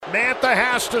Mantha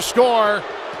has to score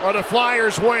or the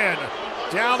Flyers win.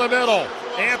 Down the middle,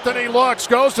 Anthony looks,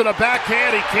 goes to the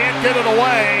backhand, he can't get it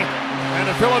away, and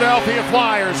the Philadelphia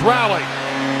Flyers rally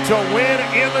to win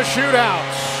in the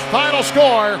shootouts. Final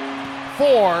score,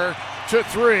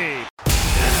 4-3.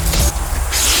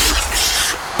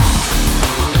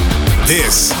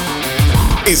 This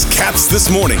is Caps This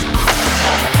Morning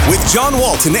with John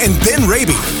Walton and Ben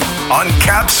Raby on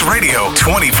Caps Radio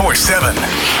 24/7.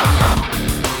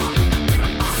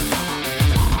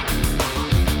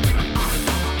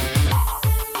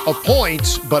 A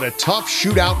point, but a tough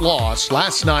shootout loss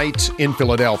last night in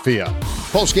Philadelphia.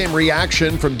 Postgame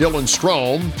reaction from Dylan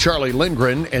Strome, Charlie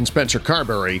Lindgren, and Spencer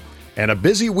Carbery. And a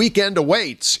busy weekend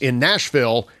awaits in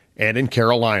Nashville and in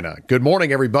Carolina. Good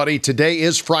morning, everybody. Today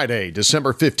is Friday,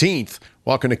 December 15th.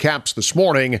 Welcome to Caps This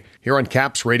Morning here on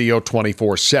Caps Radio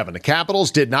 24/7. The Capitals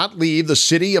did not leave the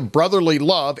city of brotherly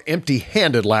love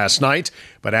empty-handed last night,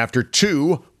 but after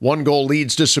two one-goal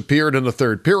leads disappeared in the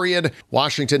third period,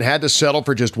 Washington had to settle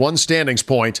for just one standings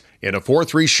point in a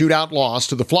 4-3 shootout loss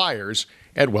to the Flyers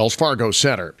at Wells Fargo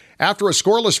Center. After a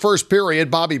scoreless first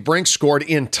period, Bobby Brink scored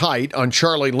in tight on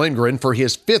Charlie Lindgren for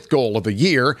his fifth goal of the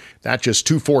year. That just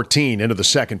 2:14 into the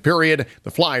second period. The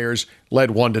Flyers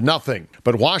led 1-0.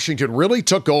 But Washington really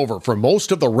took over for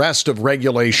most of the rest of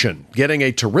regulation, getting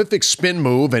a terrific spin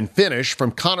move and finish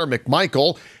from Connor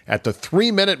McMichael at the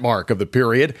 3-minute mark of the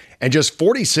period and just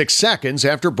 46 seconds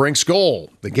after Brink's goal.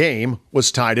 The game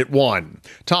was tied at 1.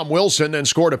 Tom Wilson then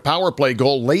scored a power play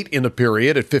goal late in the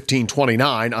period at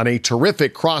 15:29 on a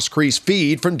terrific cross-crease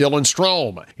feed from Dylan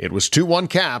Strome. It was 2-1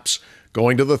 Caps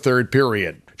going to the third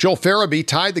period. Joe Farabee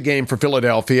tied the game for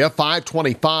Philadelphia,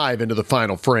 5:25 into the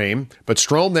final frame, but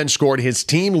Strome then scored his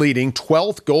team-leading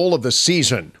 12th goal of the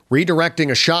season,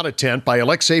 redirecting a shot attempt by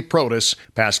Alexei Protas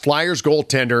past Flyers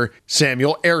goaltender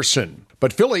Samuel Ersson.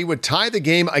 But Philly would tie the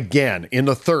game again in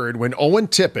the third when Owen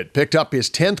Tippett picked up his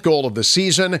 10th goal of the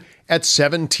season at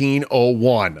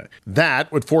 17:01.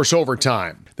 That would force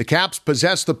overtime. The Caps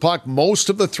possessed the puck most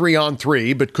of the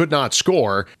 3-on-3 but could not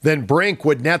score. Then Brink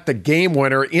would net the game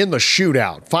winner in the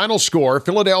shootout. Final score,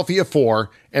 Philadelphia 4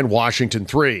 and Washington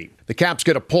 3. The Caps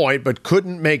get a point but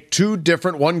couldn't make two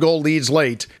different one-goal leads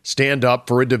late stand up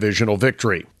for a divisional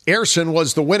victory. Ersson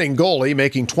was the winning goalie,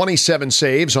 making 27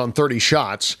 saves on 30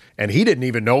 shots, and he didn't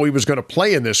even know he was going to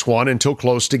play in this one until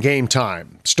close to game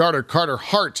time. Starter Carter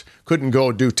Hart couldn't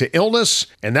go due to illness,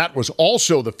 and that was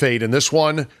also the fate in this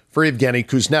one for Evgeny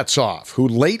Kuznetsov, who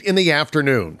late in the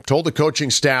afternoon told the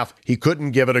coaching staff he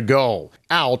couldn't give it a go,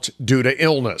 out due to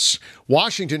illness.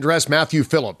 Washington dressed Matthew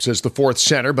Phillips as the fourth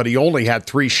center, but he only had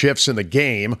 3 shifts in the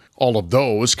game, all of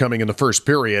those coming in the first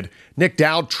period. Nick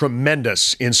Dowd,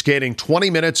 tremendous in skating 20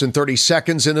 minutes and 30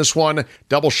 seconds in this one,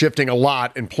 double shifting a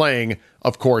lot and playing,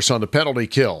 of course, on the penalty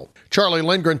kill. Charlie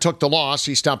Lindgren took the loss.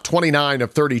 He stopped 29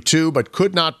 of 32, but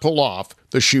could not pull off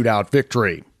the shootout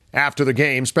victory. After the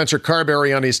game, Spencer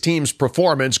Carbery on his team's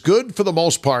performance, good for the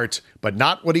most part, but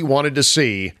not what he wanted to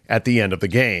see at the end of the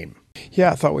game.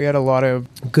 Yeah, I thought we had a lot of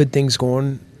good things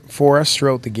going for us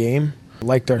throughout the game.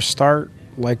 Liked our start,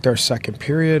 liked our second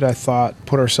period. I thought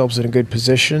put ourselves in a good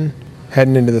position.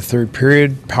 Heading into the third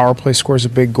period, power play scores a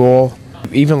big goal.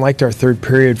 Even liked our third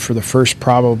period for the first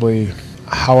probably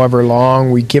however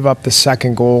long. We give up the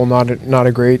second goal, not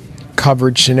a great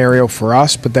coverage scenario for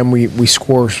us, but then we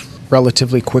score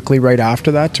relatively quickly right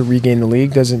after that to regain the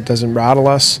lead. Doesn't rattle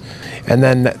us. And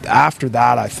then after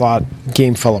that, I thought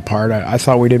game fell apart. I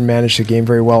thought we didn't manage the game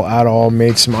very well at all,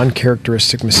 made some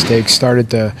uncharacteristic mistakes, started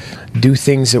to do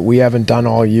things that we haven't done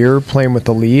all year, playing with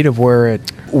the lead of where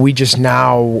we just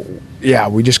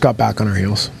got back on our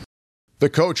heels. The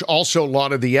coach also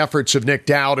lauded the efforts of Nick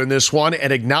Dowd in this one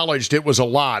and acknowledged it was a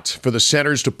lot for the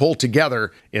centers to pull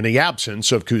together in the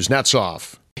absence of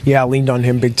Kuznetsov. Yeah, I leaned on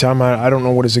him big time. I don't know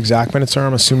what his exact minutes are.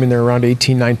 I'm assuming they're around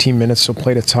 18, 19 minutes, so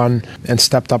played a ton and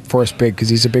stepped up for us big because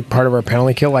he's a big part of our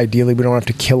penalty kill. Ideally, we don't have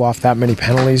to kill off that many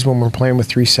penalties when we're playing with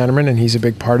 3 centermen, and he's a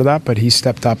big part of that, but he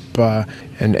stepped up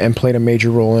and played a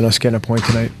major role in us getting a point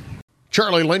tonight.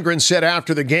 Charlie Lindgren said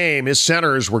after the game his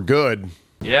centers were good.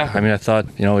 Yeah, I thought,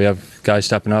 we have guys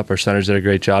stepping up. Our centers did a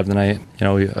great job tonight.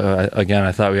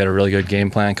 I thought we had a really good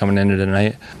game plan coming into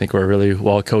tonight. I think we're a really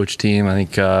well-coached team. I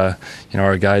think,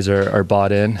 our guys are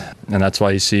bought in, and that's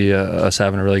why you see us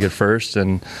having a really good first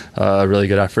and a really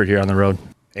good effort here on the road.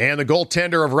 And the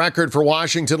goaltender of record for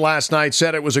Washington last night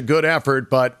said it was a good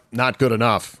effort, but not good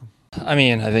enough. I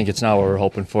think it's not what we're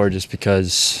hoping for just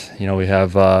because, we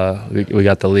have we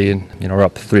got the lead. We're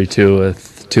up 3-2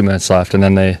 with 2 minutes left, and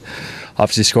then they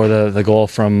obviously score the goal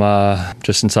from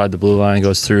just inside the blue line,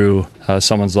 goes through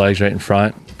someone's legs right in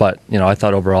front. But, I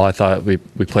thought overall, we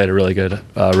played a really good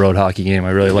road hockey game. I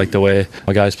really liked the way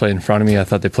my guys played in front of me. I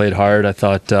thought they played hard. I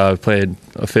thought we played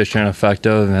efficient,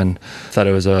 effective, and thought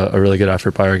it was a really good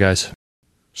effort by our guys.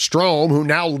 Strome, who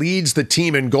now leads the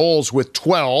team in goals with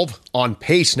 12, on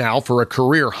pace now for a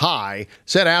career high,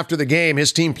 said after the game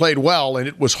his team played well and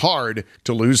it was hard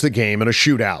to lose the game in a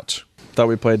shootout. Thought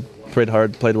we played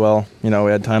hard, played well. We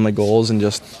had timely goals and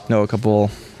just a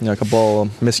couple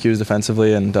miscues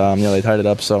defensively, and they tied it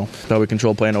up. So thought we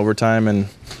controlled play in overtime, and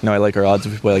I like our odds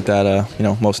if we play like that.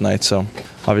 Most nights. So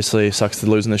obviously sucks to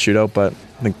lose in the shootout, but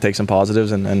I think take some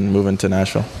positives and move into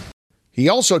Nashville. He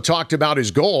also talked about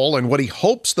his goal and what he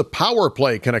hopes the power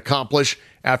play can accomplish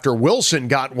after Wilson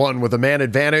got one with a man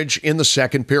advantage in the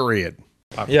second period.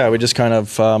 Yeah, we just kind of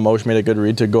Moshe made a good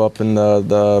read to go up in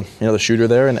the shooter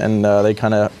there, and they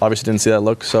kind of obviously didn't see that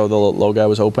look, so the low guy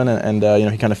was open, and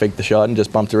he kind of faked the shot and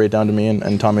just bumped it right down to me,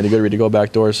 and Tom made a good read to go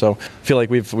back door. So I feel like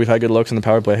we've had good looks in the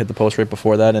power play. I hit the post right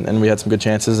before that, and we had some good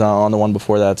chances on the one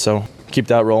before that. So keep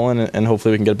that rolling, and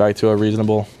hopefully we can get back to a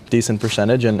reasonable, decent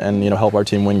percentage and help our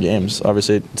team win games.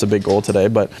 Obviously it's a big goal today,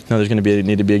 but there's going to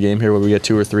need to be a game here where we get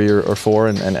 2 or 3 or 4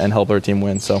 and help our team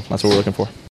win. So that's what we're looking for.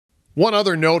 One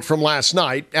other note from last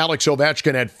night, Alex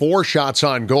Ovechkin had 4 shots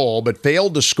on goal, but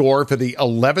failed to score for the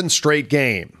 11th straight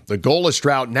game. The goalless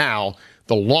drought now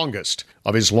the longest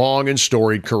of his long and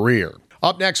storied career.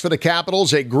 Up next for the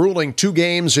Capitals, a grueling 2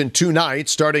 games in 2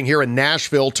 nights, starting here in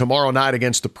Nashville tomorrow night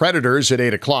against the Predators at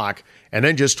 8 o'clock. And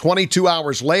then just 22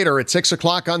 hours later at 6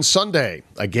 o'clock on Sunday,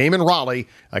 a game in Raleigh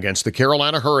against the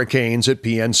Carolina Hurricanes at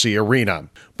PNC Arena.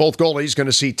 Both goalies going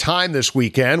to see time this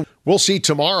weekend. We'll see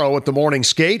tomorrow at the morning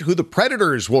skate who the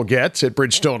Predators will get at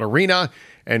Bridgestone Arena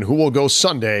and who will go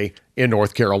Sunday in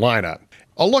North Carolina.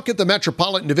 A look at the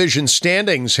Metropolitan Division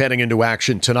standings heading into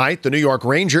action tonight. The New York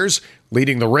Rangers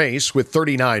leading the race with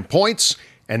 39 points,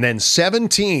 and then 7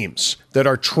 teams that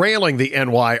are trailing the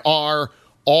NYR,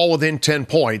 all within 10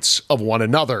 points of one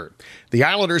another. The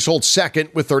Islanders hold second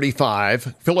with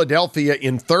 35. Philadelphia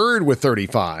in third with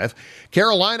 35.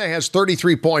 Carolina has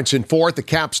 33 points in fourth. The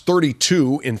Caps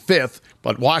 32 in fifth.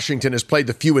 But Washington has played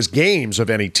the fewest games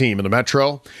of any team in the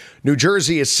Metro. New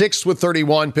Jersey is sixth with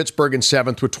 31. Pittsburgh in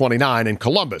seventh with 29. And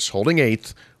Columbus holding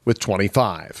eighth with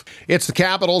 25. It's the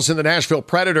Capitals and the Nashville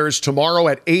Predators tomorrow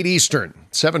at 8 Eastern.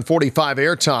 7:45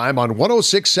 airtime on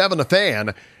 106.7 The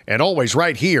Fan. And always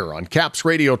right here on Caps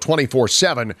Radio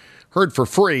 24/7. Heard for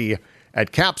free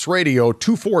at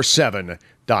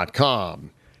capsradio247.com.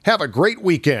 Have a great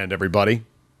weekend, everybody.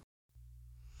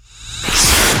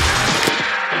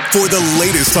 For the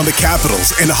latest on the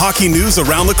Capitals and hockey news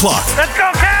around the clock. Let's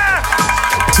go, Caps!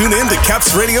 Tune in to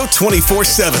Caps Radio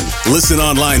 24/7. Listen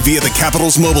online via the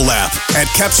Capitals mobile app at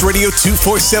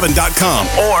capsradio247.com.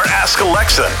 Or ask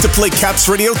Alexa to play Caps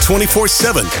Radio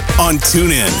 24/7 on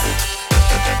TuneIn.